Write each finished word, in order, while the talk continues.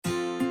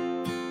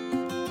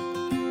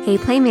Hey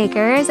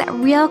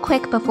Playmakers, real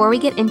quick before we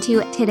get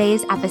into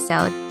today's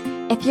episode,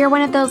 if you're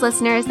one of those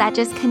listeners that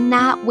just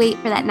cannot wait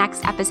for that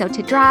next episode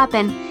to drop,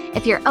 and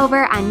if you're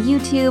over on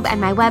YouTube and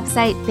my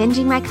website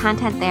binging my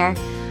content there,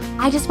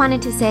 I just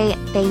wanted to say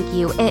thank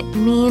you. It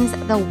means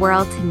the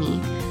world to me.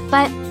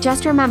 But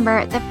just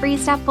remember, the free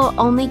stuff will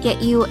only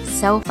get you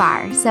so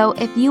far. So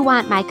if you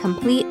want my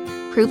complete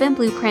proven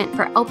blueprint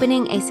for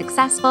opening a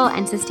successful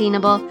and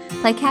sustainable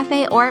play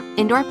cafe or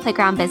indoor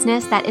playground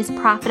business that is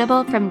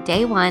profitable from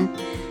day one,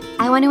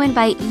 I want to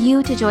invite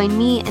you to join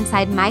me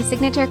inside my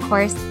signature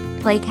course,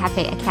 Play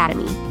Cafe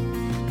Academy.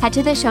 Head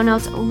to the show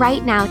notes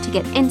right now to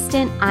get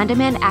instant,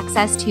 on-demand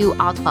access to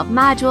all 12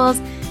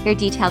 modules, your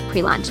detailed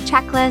pre-launch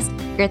checklist,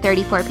 your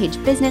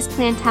 34-page business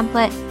plan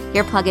template,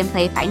 your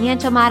plug-and-play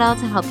financial model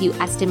to help you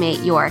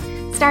estimate your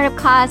startup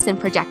costs and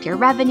project your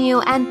revenue,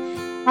 and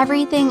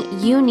everything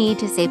you need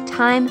to save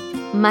time,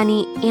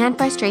 money, and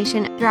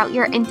frustration throughout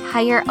your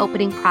entire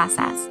opening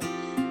process.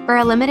 For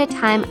a limited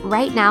time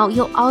right now,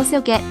 you'll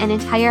also get an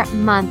entire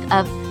month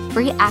of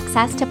free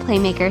access to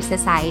Playmaker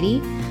Society,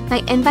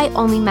 my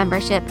invite-only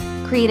membership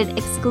created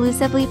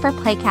exclusively for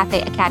Play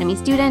Cafe Academy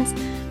students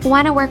who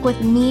want to work with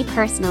me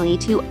personally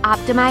to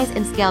optimize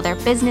and scale their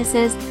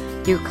businesses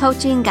through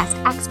coaching, guest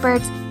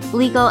experts,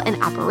 legal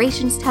and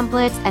operations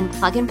templates, and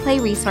plug-and-play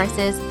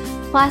resources,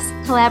 plus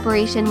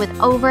collaboration with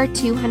over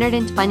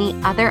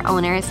 220 other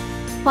owners,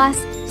 plus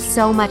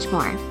so much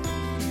more.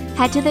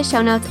 Head to the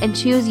show notes and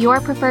choose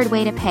your preferred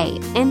way to pay,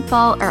 in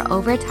full or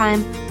over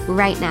time,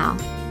 right now.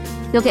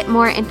 You'll get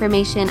more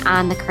information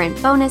on the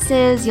current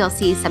bonuses, you'll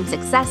see some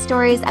success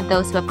stories of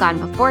those who have gone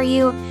before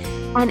you,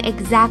 and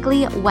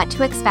exactly what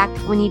to expect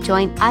when you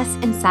join us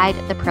inside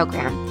the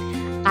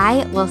program.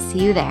 I will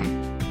see you there.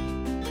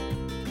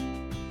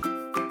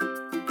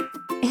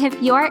 If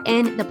you're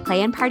in the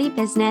play and party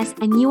business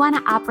and you want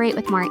to operate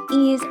with more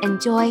ease and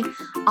joy,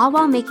 all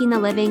while making the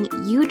living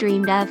you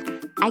dreamed of,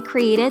 I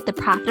created the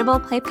Profitable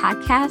Play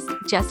podcast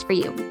just for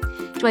you.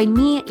 Join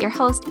me, your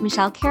host,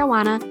 Michelle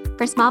Caruana,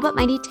 for small but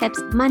mighty tips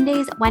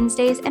Mondays,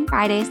 Wednesdays, and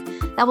Fridays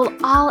that will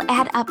all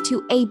add up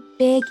to a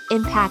big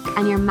impact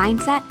on your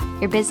mindset,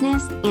 your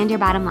business, and your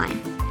bottom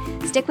line.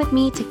 Stick with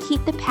me to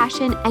keep the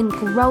passion and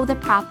grow the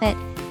profit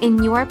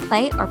in your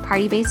play or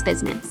party-based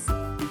business.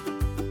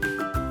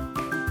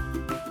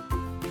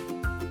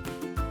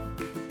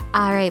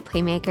 All right,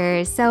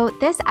 Playmakers. So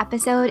this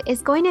episode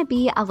is going to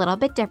be a little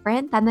bit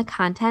different than the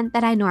content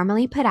that I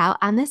normally put out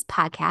on this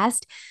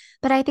podcast,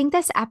 but I think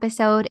this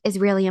episode is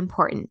really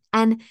important.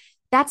 And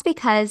that's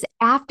because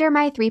after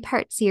my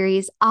 3-part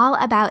series all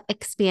about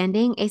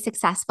expanding a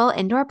successful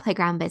indoor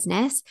playground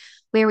business,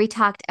 where we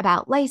talked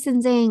about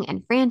licensing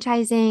and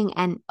franchising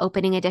and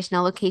opening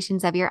additional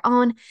locations of your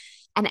own,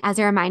 and as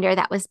a reminder,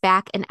 that was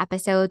back in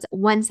episodes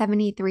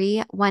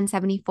 173,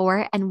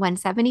 174, and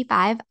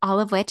 175,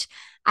 all of which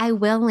I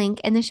will link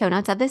in the show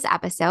notes of this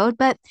episode.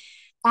 But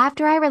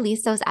after I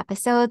released those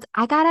episodes,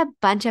 I got a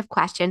bunch of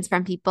questions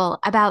from people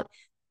about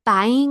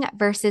buying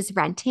versus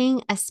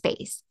renting a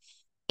space.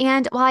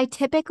 And while I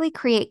typically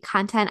create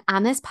content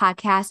on this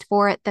podcast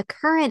for the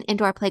current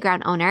indoor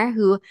playground owner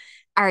who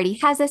already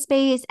has a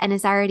space and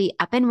is already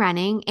up and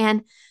running,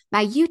 and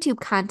my YouTube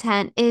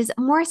content is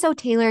more so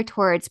tailored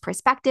towards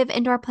prospective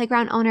indoor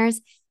playground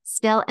owners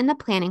still in the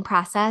planning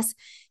process,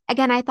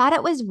 again, I thought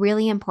it was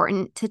really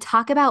important to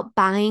talk about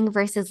buying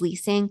versus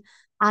leasing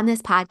on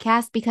this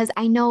podcast because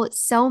I know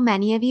so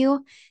many of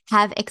you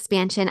have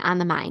expansion on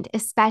the mind,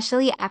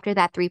 especially after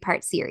that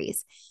 3-part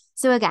series.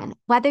 So again,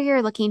 whether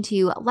you're looking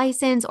to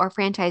license or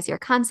franchise your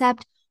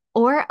concept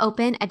or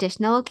open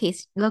additional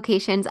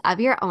locations of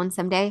your own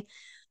someday,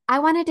 I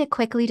wanted to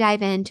quickly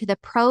dive into the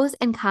pros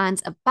and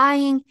cons of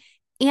buying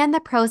and the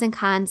pros and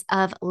cons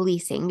of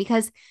leasing,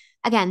 because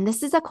again,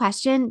 this is a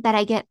question that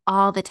I get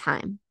all the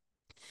time.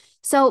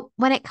 So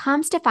when it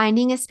comes to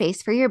finding a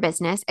space for your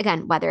business,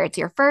 again, whether it's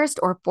your first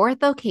or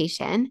fourth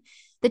location,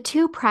 the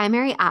 2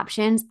 primary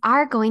options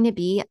are going to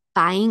be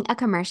buying a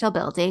commercial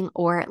building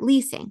or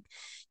leasing.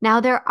 Now,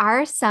 there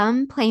are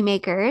some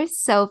playmakers.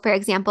 So for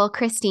example,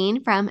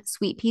 Christine from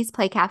Sweet Peas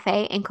Play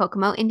Cafe in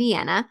Kokomo,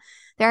 Indiana,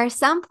 there are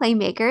some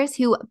playmakers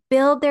who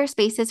build their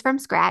spaces from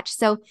scratch.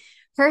 So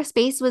her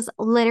space was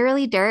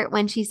literally dirt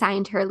when she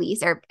signed her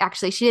lease, or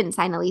actually she didn't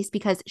sign a lease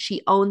because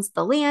she owns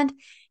the land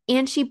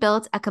and she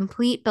built a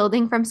complete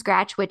building from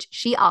scratch, which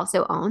she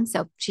also owns.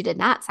 So she did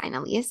not sign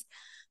a lease.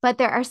 But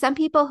there are some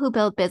people who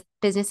build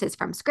businesses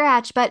from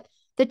scratch, but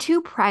the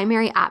 2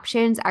 primary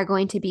options are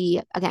going to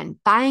be, again,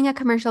 buying a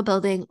commercial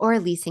building or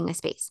leasing a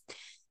space.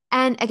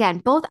 And again,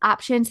 both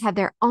options have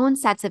their own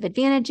sets of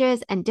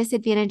advantages and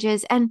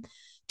disadvantages. And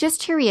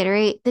just to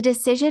reiterate, the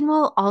decision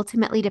will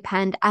ultimately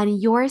depend on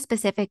your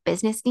specific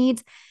business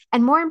needs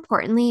and, more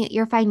importantly,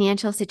 your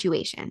financial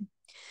situation.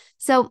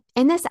 So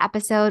in this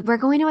episode, we're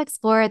going to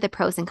explore the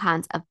pros and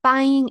cons of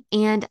buying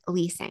and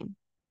leasing.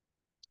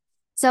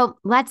 So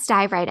let's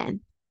dive right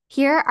in.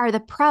 Here are the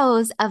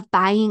pros of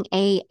buying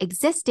an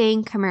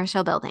existing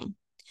commercial building.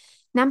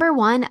 Number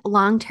 1,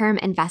 long-term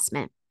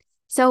investment.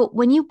 So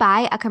when you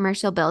buy a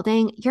commercial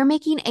building, you're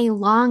making a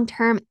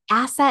long-term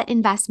asset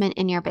investment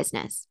in your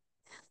business.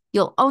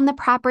 You'll own the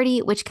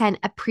property, which can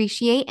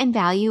appreciate in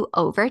value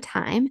over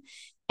time,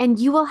 and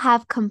you will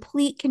have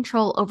complete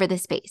control over the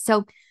space.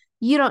 So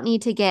you don't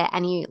need to get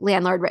any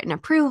landlord written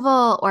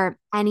approval or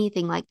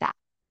anything like that.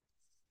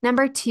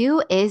 Number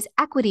two is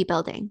equity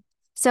building.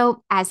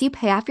 So as you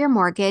pay off your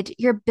mortgage,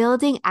 you're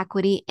building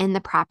equity in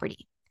the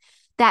property.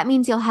 That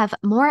means you'll have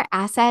more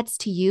assets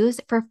to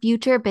use for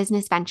future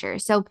business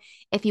ventures. So,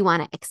 if you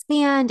want to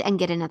expand and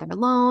get another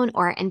loan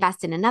or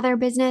invest in another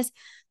business,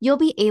 you'll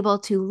be able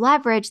to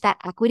leverage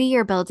that equity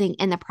you're building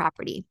in the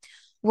property.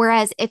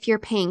 Whereas if you're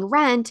paying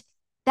rent,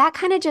 that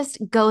kind of just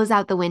goes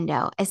out the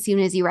window as soon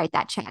as you write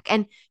that check.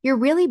 And you're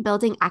really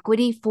building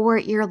equity for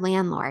your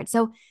landlord.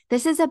 So,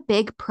 this is a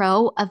big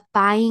pro of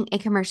buying a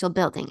commercial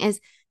building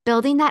is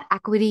building that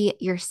equity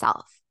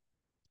yourself.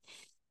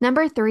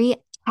 Number three,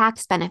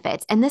 tax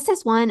benefits. And this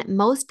is one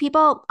most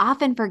people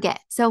often forget.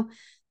 So,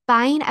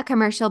 buying a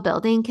commercial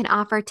building can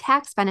offer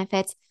tax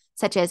benefits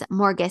such as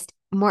mortgage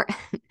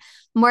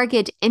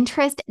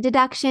interest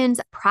deductions,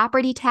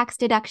 property tax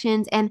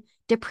deductions, and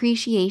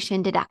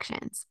depreciation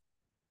deductions.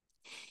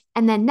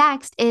 And then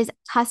next is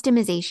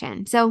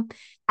customization. So,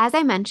 as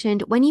I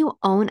mentioned, when you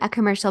own a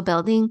commercial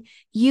building,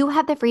 you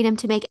have the freedom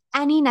to make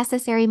any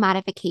necessary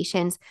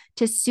modifications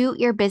to suit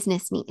your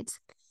business needs.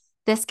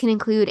 This can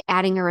include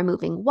adding or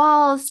removing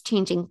walls,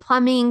 changing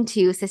plumbing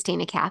to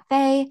sustain a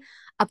cafe,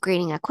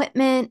 upgrading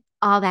equipment,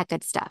 all that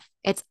good stuff.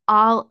 It's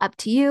all up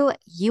to you.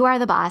 You are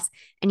the boss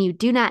and you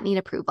do not need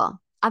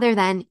approval other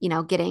than,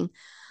 getting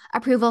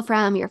approval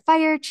from your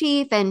fire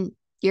chief and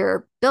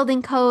your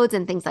building codes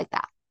and things like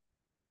that.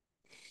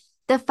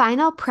 The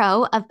final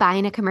pro of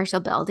buying a commercial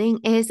building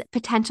is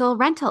potential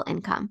rental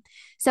income.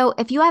 So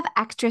if you have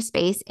extra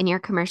space in your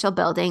commercial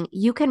building,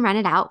 you can rent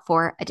it out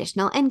for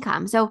additional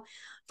income. So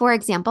for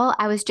example,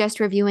 I was just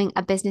reviewing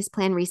a business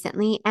plan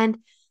recently, and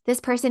this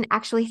person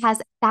actually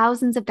has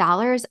thousands of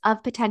dollars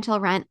of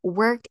potential rent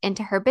worked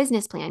into her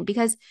business plan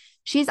because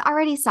she's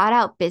already sought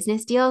out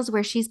business deals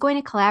where she's going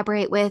to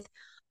collaborate with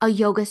a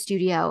yoga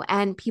studio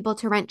and people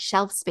to rent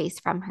shelf space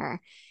from her.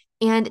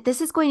 And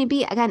this is going to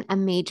be, again, a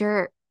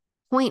major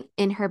point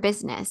in her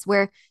business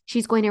where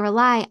she's going to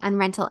rely on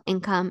rental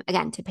income,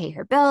 again, to pay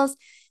her bills,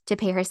 to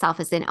pay herself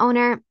as an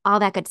owner, all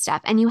that good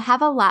stuff. And you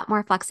have a lot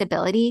more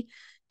flexibility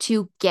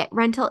to get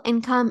rental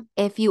income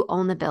if you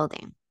own the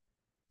building.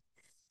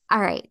 All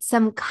right,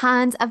 some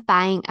cons of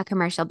buying a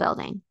commercial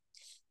building.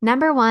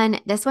 Number one,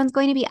 this one's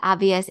going to be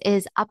obvious,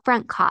 is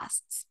upfront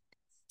costs.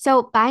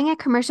 So buying a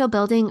commercial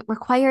building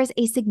requires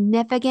a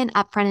significant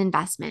upfront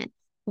investment,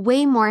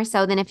 way more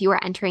so than if you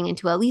were entering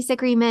into a lease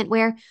agreement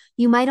where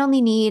you might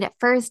only need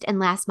first and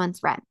last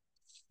month's rent.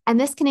 And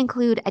this can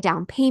include a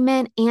down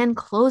payment and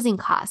closing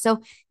costs.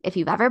 So if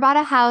you've ever bought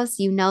a house,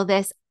 you know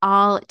this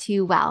all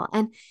too well.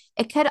 And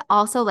it could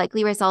also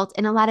likely result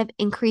in a lot of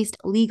increased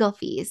legal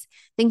fees,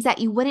 things that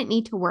you wouldn't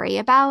need to worry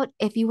about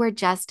if you were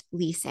just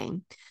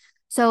leasing.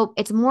 So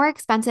it's more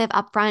expensive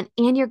upfront,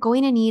 and you're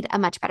going to need a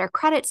much better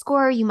credit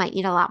score. You might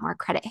need a lot more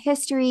credit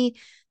history.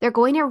 They're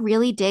going to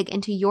really dig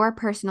into your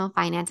personal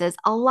finances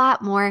a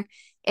lot more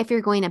if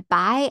you're going to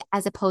buy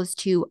as opposed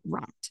to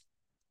rent.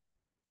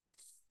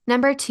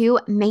 Number two,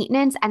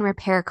 maintenance and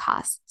repair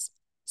costs.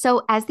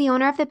 So as the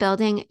owner of the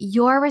building,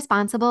 you're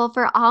responsible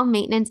for all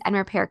maintenance and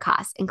repair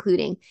costs,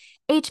 including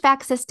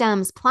HVAC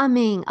systems,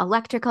 plumbing,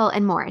 electrical,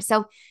 and more.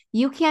 So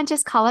you can't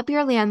just call up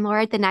your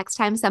landlord the next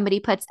time somebody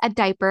puts a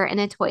diaper in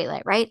a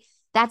toilet, right?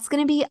 That's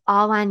going to be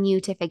all on you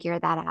to figure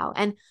that out.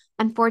 And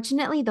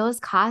unfortunately, those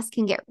costs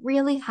can get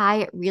really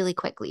high really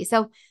quickly.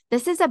 So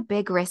this is a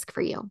big risk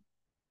for you.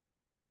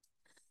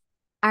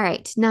 All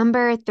right,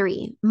 number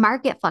three,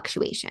 market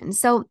fluctuations.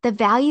 So the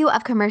value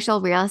of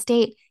commercial real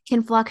estate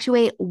can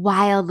fluctuate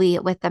wildly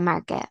with the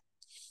market.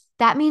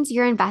 That means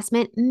your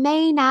investment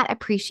may not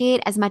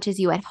appreciate as much as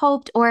you had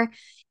hoped, or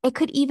it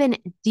could even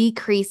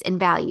decrease in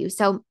value.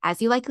 So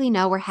as you likely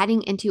know, we're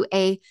heading into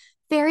a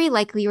very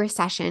likely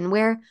recession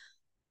where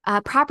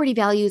property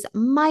values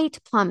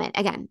might plummet.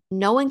 Again,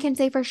 no one can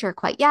say for sure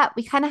quite yet.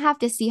 We kind of have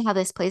to see how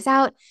this plays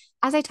out,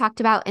 as I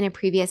talked about in a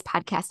previous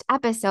podcast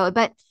episode,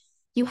 but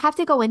you have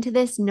to go into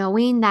this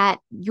knowing that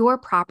your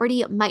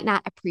property might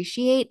not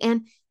appreciate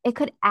and it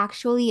could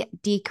actually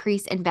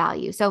decrease in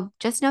value. So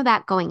just know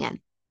that going in.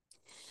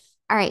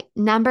 All right,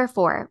 number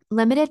four,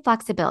 limited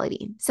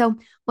flexibility. So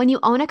when you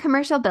own a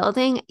commercial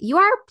building, you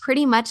are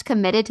pretty much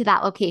committed to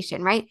that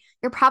location, right?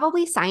 You're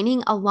probably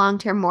signing a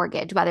long-term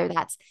mortgage, whether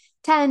that's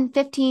 10,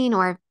 15,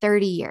 or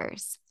 30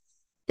 years.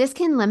 This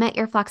can limit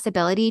your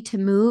flexibility to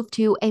move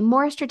to a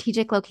more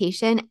strategic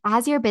location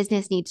as your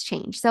business needs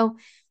change. So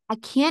I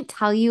can't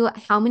tell you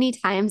how many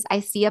times I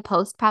see a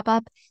post pop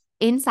up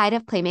inside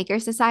of Playmaker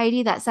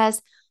Society that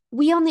says,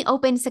 we only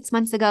opened 6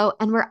 months ago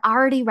and we're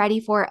already ready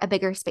for a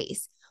bigger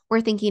space. We're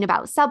thinking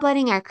about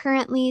subletting our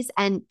current lease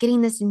and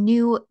getting this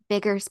new,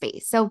 bigger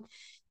space. So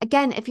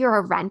again, if you're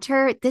a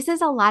renter, this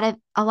is a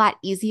lot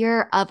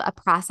easier of a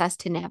process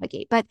to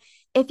navigate. But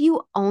if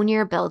you own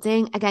your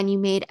building, again, you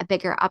made a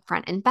bigger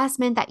upfront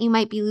investment that you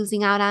might be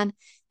losing out on,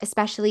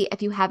 especially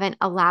if you haven't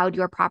allowed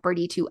your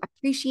property to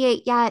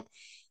appreciate yet.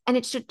 And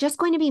it's just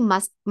going to be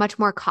much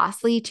more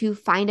costly to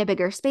find a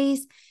bigger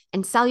space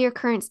and sell your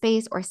current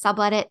space or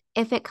sublet it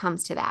if it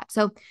comes to that.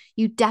 So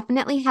you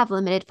definitely have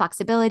limited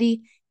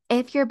flexibility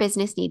if your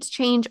business needs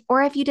change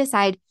or if you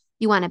decide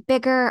you want a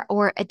bigger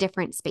or a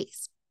different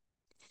space.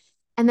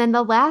 And then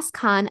the last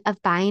con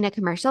of buying a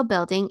commercial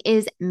building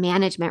is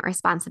management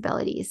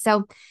responsibilities.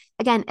 So,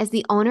 again, as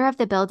the owner of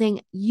the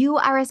building, you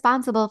are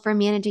responsible for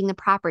managing the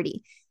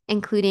property,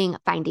 including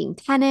finding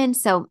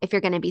tenants. So, if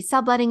you're going to be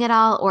subletting it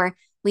all or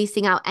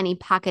leasing out any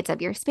pockets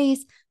of your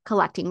space,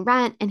 collecting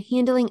rent, and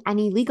handling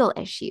any legal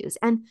issues.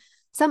 And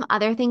some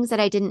other things that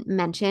I didn't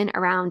mention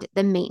around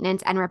the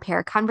maintenance and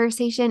repair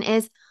conversation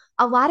is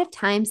a lot of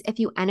times if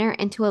you enter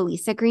into a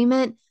lease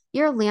agreement,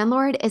 your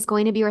landlord is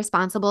going to be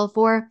responsible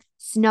for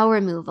snow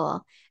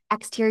removal,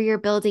 exterior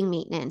building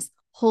maintenance,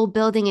 whole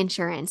building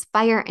insurance,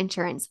 fire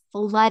insurance,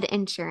 flood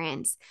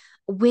insurance,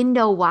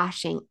 window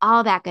washing,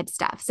 all that good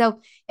stuff. So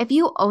if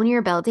you own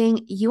your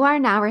building, you are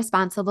now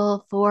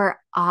responsible for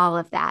all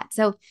of that.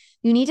 So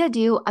you need to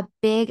do a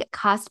big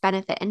cost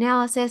benefit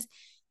analysis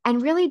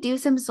and really do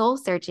some soul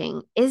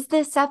searching. Is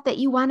this stuff that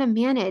you want to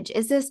manage?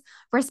 Is this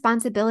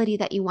responsibility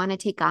that you want to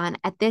take on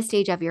at this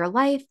stage of your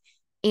life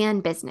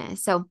and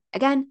business? So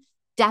again,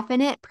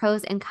 definite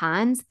pros and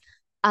cons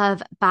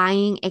of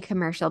buying a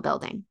commercial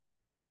building.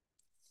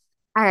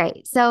 All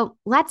right, so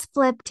let's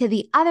flip to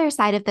the other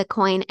side of the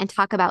coin and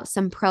talk about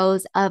some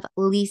pros of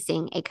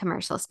leasing a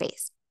commercial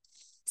space.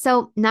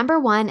 So number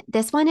one,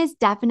 this one is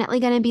definitely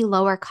going to be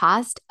lower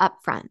cost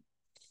upfront.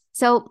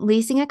 So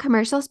leasing a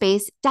commercial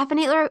space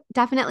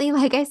definitely,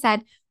 like I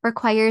said,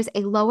 requires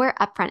a lower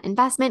upfront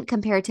investment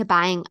compared to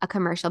buying a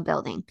commercial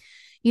building.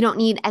 You don't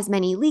need as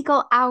many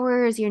legal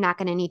hours. You're not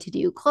going to need to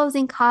do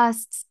closing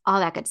costs, all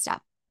that good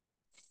stuff.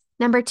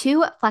 Number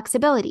two,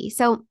 flexibility.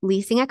 So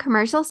leasing a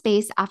commercial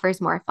space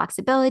offers more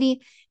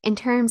flexibility in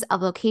terms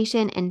of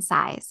location and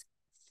size.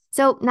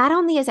 So not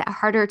only is it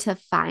harder to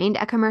find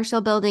a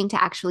commercial building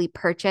to actually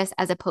purchase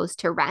as opposed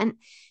to rent,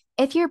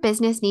 if your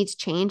business needs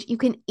change, you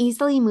can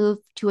easily move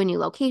to a new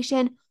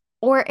location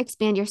or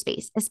expand your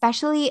space,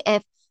 especially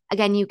if,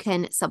 again, you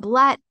can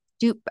sublet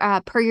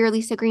per your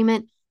lease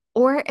agreement,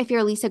 or if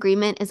your lease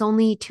agreement is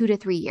only 2 to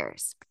 3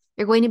 years.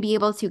 You're going to be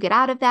able to get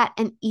out of that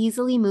and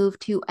easily move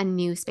to a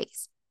new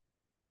space.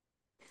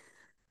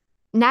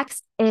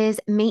 Next is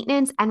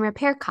maintenance and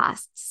repair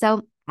costs.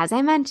 So as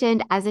I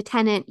mentioned, as a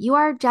tenant, you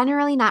are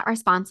generally not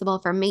responsible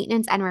for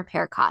maintenance and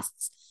repair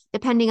costs,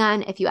 depending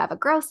on if you have a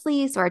gross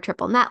lease or a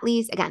triple net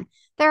lease. Again,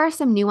 there are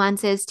some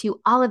nuances to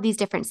all of these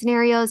different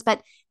scenarios,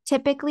 but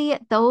typically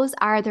those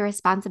are the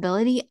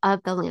responsibility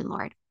of the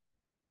landlord.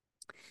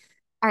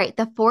 All right,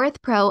 the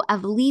fourth pro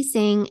of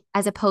leasing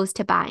as opposed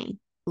to buying,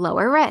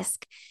 lower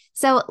risk.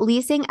 So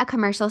leasing a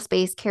commercial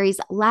space carries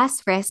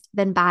less risk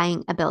than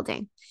buying a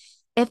building.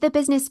 If the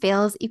business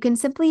fails, you can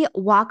simply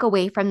walk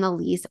away from the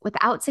lease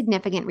without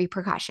significant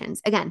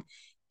repercussions. Again,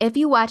 if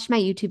you watch my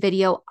YouTube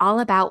video all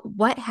about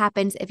what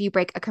happens if you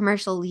break a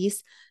commercial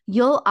lease,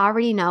 you'll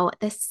already know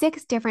the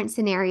 6 different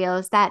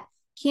scenarios that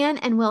can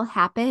and will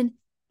happen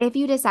if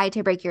you decide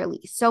to break your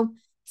lease. So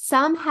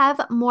some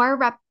have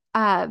more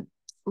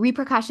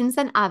repercussions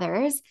than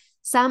others.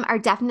 Some are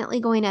definitely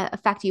going to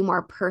affect you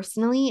more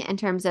personally in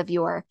terms of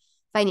your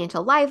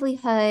financial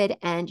livelihood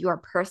and your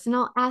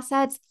personal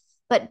assets.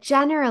 But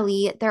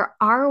generally, there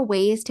are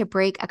ways to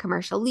break a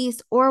commercial lease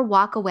or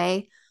walk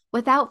away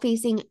without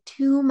facing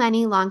too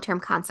many long-term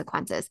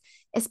consequences,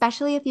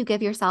 especially if you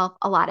give yourself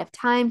a lot of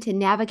time to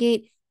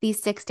navigate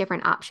these 6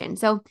 different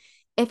options. So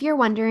if you're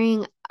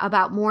wondering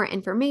about more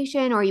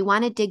information or you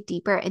want to dig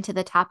deeper into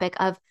the topic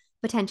of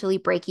potentially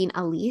breaking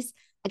a lease,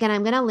 again,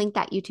 I'm going to link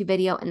that YouTube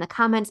video in the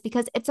comments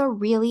because it's a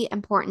really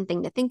important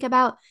thing to think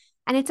about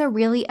and it's a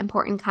really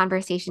important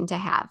conversation to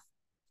have.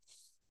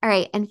 All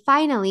right, and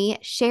finally,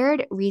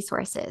 shared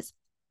resources.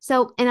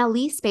 So in a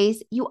lease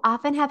space, you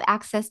often have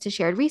access to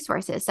shared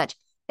resources such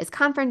as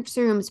conference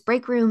rooms,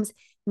 break rooms.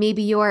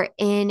 Maybe you're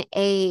in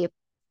a,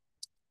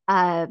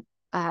 oh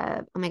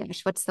my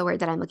gosh, what's the word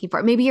that I'm looking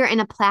for? Maybe you're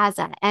in a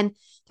plaza and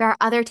there are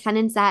other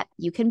tenants that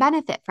you can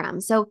benefit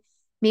from. So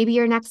maybe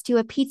you're next to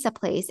a pizza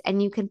place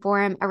and you can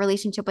form a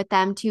relationship with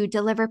them to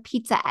deliver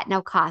pizza at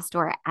no cost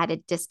or at a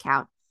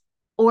discount.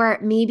 Or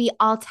maybe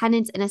all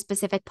tenants in a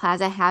specific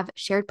plaza have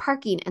shared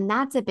parking, and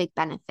that's a big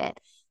benefit.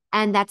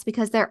 And that's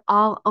because they're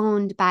all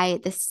owned by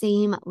the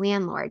same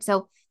landlord.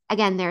 So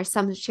again, there are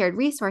some shared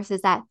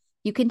resources that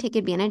you can take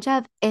advantage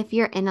of if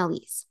you're in a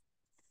lease.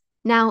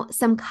 Now,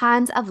 some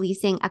cons of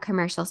leasing a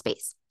commercial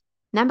space.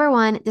 Number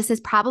one, this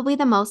is probably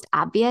the most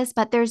obvious,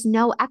 but there's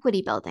no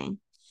equity building.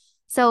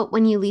 So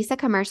when you lease a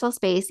commercial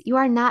space, you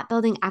are not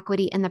building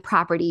equity in the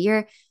property.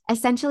 You're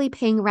essentially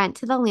paying rent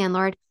to the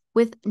landlord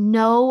with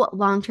no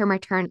long-term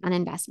return on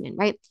investment,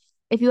 right?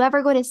 If you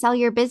ever go to sell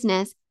your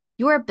business,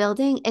 your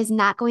building is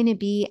not going to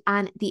be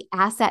on the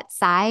asset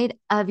side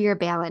of your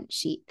balance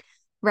sheet,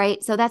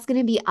 right? So that's going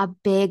to be a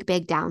big,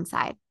 big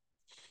downside.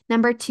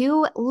 Number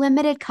two,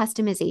 limited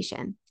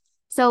customization.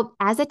 So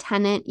as a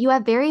tenant, you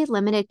have very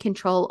limited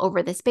control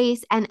over the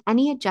space and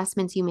any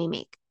adjustments you may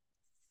make.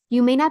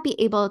 You may not be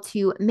able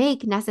to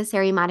make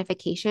necessary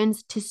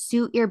modifications to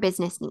suit your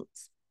business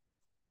needs.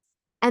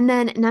 And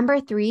then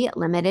number three,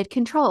 limited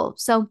control.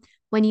 So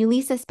when you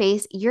lease a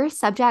space, you're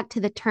subject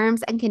to the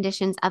terms and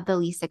conditions of the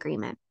lease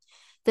agreement.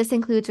 This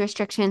includes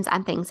restrictions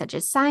on things such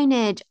as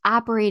signage,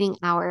 operating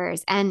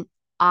hours, and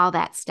all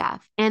that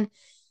stuff. And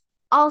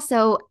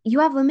also, you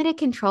have limited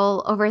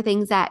control over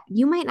things that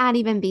you might not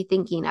even be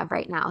thinking of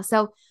right now.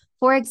 So,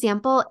 for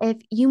example, if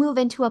you move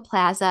into a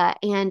plaza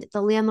and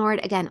the landlord,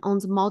 again,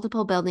 owns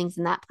multiple buildings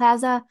in that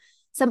plaza,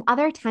 some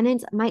other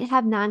tenants might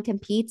have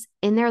non-competes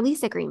in their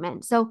lease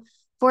agreement. So,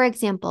 for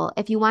example,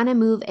 if you want to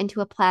move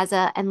into a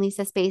plaza and lease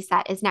a space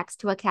that is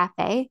next to a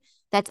cafe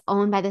that's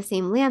owned by the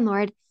same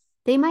landlord,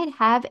 they might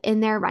have in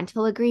their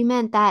rental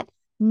agreement that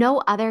no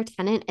other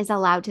tenant is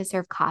allowed to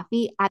serve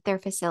coffee at their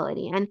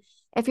facility. And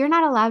if you're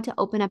not allowed to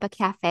open up a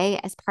cafe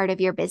as part of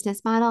your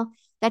business model,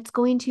 that's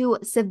going to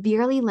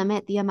severely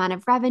limit the amount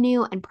of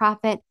revenue and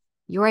profit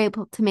you're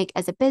able to make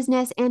as a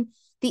business and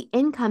the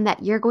income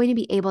that you're going to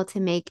be able to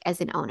make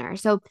as an owner.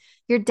 So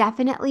you're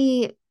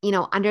definitely,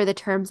 under the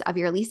terms of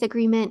your lease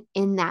agreement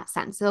in that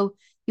sense. So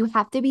you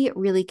have to be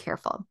really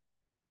careful.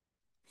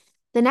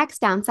 The next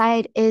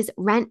downside is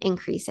rent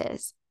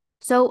increases.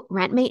 So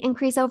rent may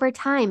increase over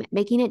time,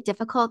 making it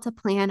difficult to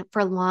plan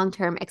for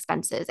long-term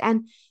expenses.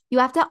 And you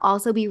have to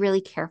also be really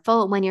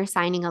careful when you're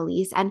signing a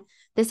lease. And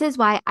this is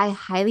why I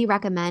highly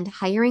recommend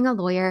hiring a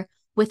lawyer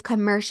with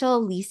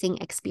commercial leasing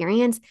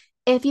experience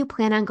if you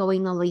plan on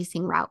going the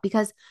leasing route,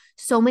 because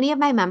so many of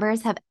my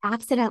members have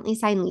accidentally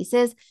signed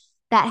leases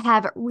that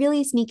have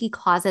really sneaky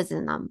clauses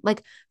in them.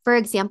 Like, for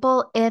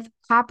example, if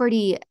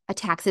property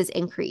taxes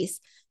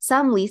increase,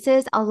 some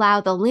leases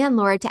allow the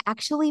landlord to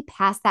actually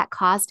pass that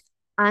cost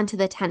onto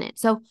the tenant.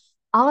 So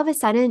all of a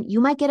sudden, you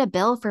might get a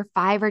bill for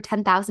 $5,000 or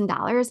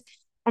 $10,000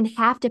 and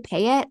have to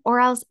pay it, or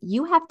else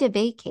you have to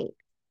vacate.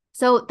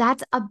 So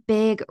that's a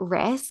big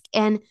risk.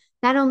 And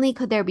not only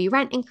could there be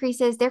rent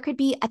increases, there could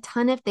be a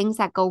ton of things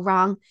that go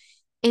wrong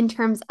in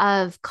terms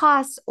of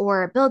costs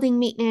or building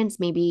maintenance.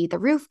 Maybe the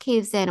roof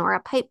caves in or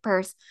a pipe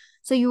bursts.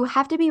 So you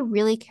have to be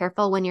really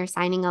careful when you're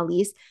signing a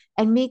lease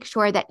and make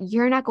sure that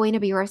you're not going to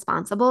be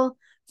responsible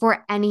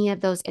for any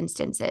of those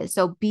instances.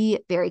 So be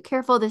very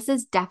careful. This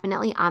is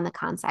definitely on the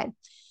con side.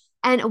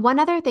 And one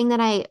other thing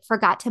that I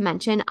forgot to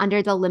mention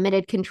under the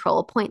limited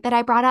control point that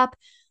I brought up,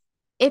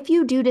 if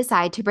you do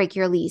decide to break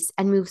your lease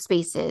and move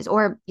spaces,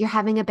 or you're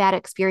having a bad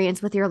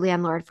experience with your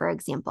landlord, for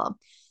example,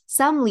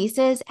 some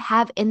leases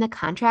have in the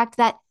contract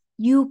that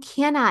you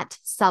cannot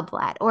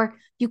sublet or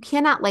you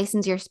cannot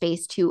license your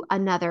space to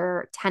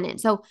another tenant.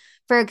 So,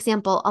 for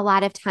example, a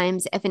lot of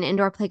times if an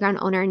indoor playground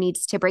owner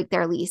needs to break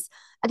their lease,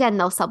 again,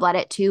 they'll sublet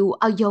it to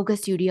a yoga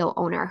studio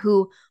owner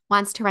who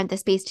wants to rent the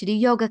space to do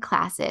yoga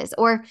classes,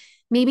 or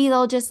maybe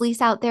they'll just lease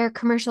out their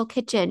commercial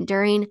kitchen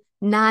during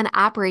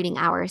non-operating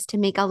hours to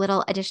make a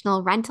little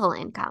additional rental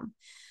income.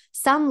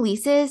 Some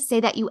leases say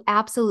that you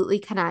absolutely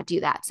cannot do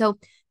that. So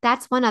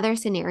that's one other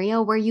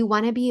scenario where you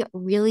want to be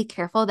really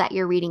careful that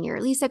you're reading your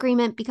lease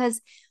agreement,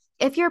 because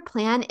if your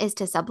plan is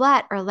to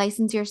sublet or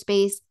license your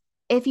space,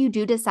 if you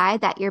do decide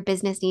that your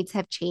business needs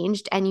have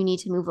changed and you need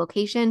to move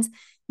locations,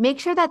 make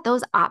sure that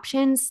those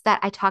options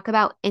that I talk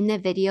about in the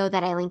video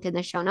that I linked in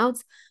the show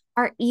notes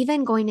are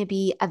even going to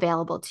be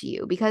available to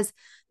you, because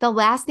the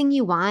last thing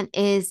you want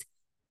is,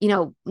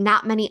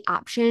 not many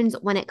options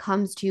when it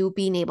comes to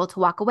being able to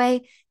walk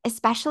away,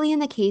 especially in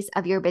the case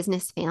of your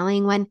business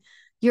failing when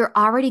you're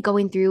already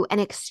going through an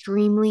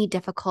extremely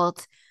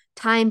difficult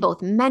time,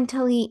 both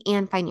mentally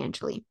and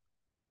financially.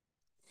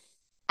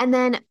 And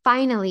then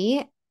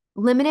finally,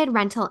 limited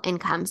rental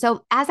income.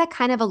 So as I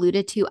kind of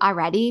alluded to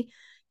already,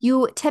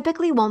 you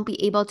typically won't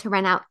be able to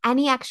rent out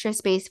any extra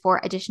space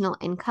for additional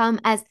income,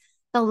 as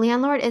the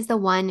landlord is the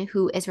one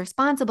who is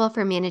responsible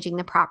for managing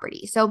the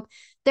property. So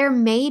there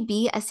may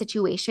be a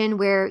situation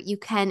where you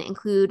can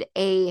include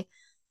a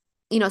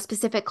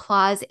specific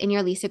clause in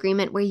your lease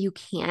agreement where you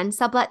can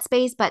sublet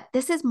space, but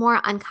this is more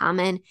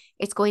uncommon.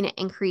 It's going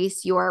to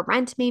increase your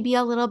rent maybe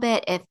a little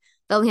bit if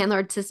the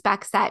landlord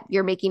suspects that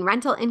you're making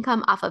rental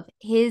income off of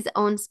his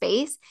own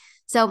space.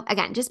 So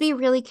again, just be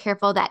really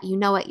careful that you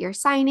know what you're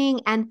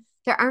signing, and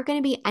there aren't going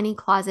to be any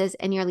clauses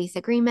in your lease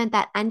agreement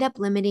that end up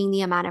limiting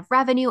the amount of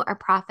revenue or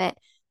profit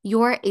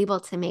you're able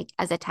to make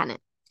as a tenant.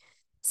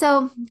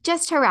 So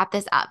just to wrap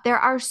this up, there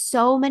are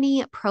so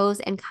many pros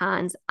and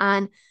cons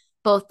on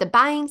both the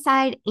buying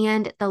side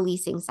and the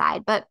leasing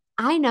side. But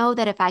I know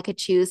that if I could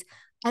choose,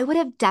 I would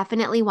have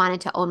definitely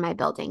wanted to own my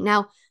building.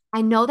 Now,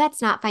 I know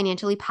that's not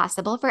financially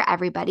possible for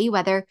everybody,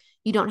 whether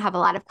you don't have a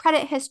lot of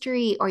credit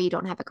history or you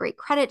don't have a great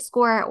credit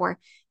score or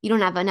you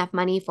don't have enough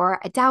money for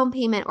a down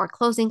payment or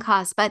closing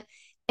costs. But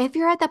if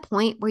you're at the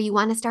point where you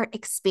want to start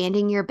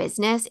expanding your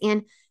business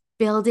and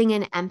building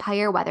an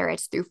empire, whether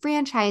it's through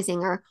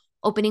franchising or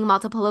opening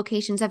multiple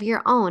locations of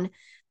your own,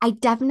 I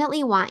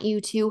definitely want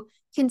you to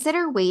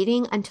consider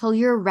waiting until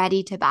you're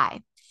ready to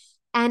buy.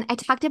 And I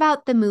talked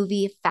about the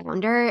movie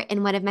Founder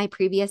in one of my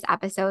previous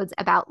episodes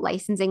about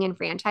licensing and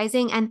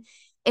franchising. And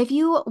if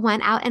you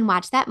went out and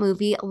watched that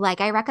movie,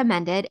 like I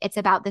recommended, it's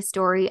about the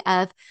story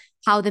of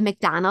how the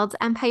McDonald's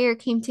empire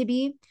came to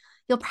be.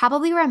 You'll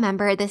probably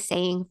remember the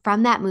saying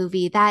from that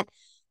movie that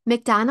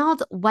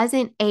McDonald's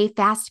wasn't a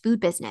fast food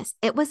business,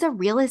 it was a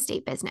real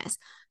estate business.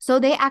 So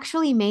they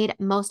actually made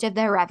most of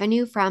their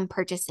revenue from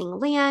purchasing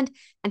land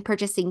and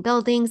purchasing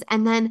buildings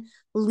and then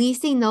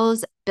leasing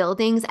those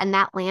buildings and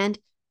that land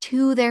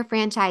to their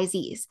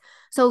franchisees.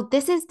 So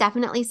this is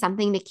definitely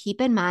something to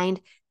keep in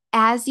mind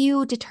as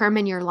you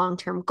determine your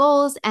long-term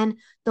goals and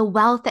the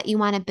wealth that you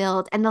want to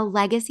build and the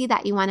legacy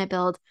that you want to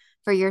build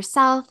for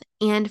yourself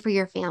and for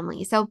your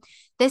family. So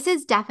this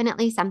is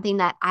definitely something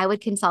that I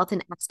would consult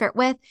an expert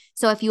with.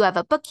 So if you have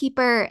a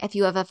bookkeeper, if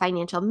you have a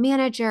financial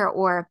manager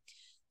or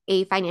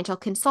a financial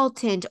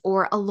consultant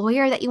or a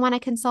lawyer that you want to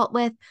consult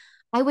with,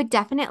 I would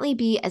definitely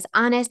be as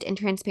honest and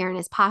transparent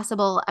as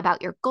possible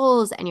about your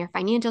goals and your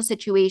financial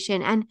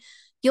situation. And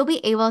you'll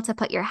be able to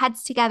put your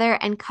heads together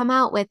and come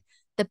out with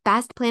the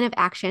best plan of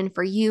action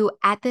for you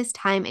at this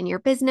time in your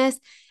business.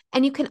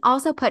 And you can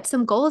also put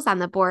some goals on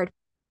the board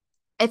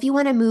if you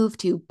want to move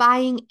to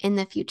buying in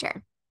the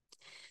future.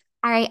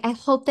 All right, I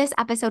hope this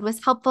episode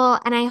was helpful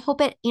and I hope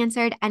it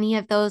answered any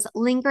of those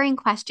lingering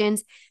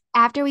questions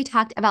after we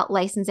talked about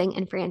licensing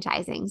and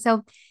franchising.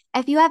 So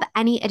if you have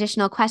any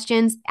additional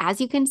questions, as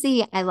you can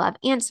see, I love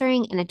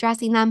answering and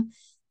addressing them.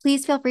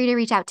 Please feel free to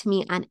reach out to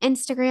me on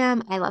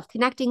Instagram. I love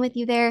connecting with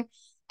you there.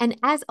 And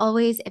as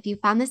always, if you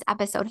found this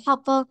episode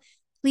helpful,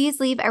 please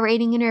leave a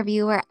rating and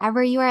review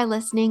wherever you are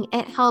listening.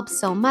 It helps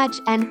so much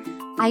and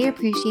I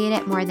appreciate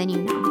it more than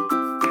you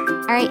know.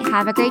 All right,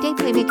 have a great day,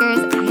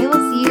 Playmakers. I will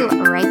see you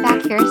right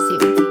back here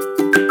soon.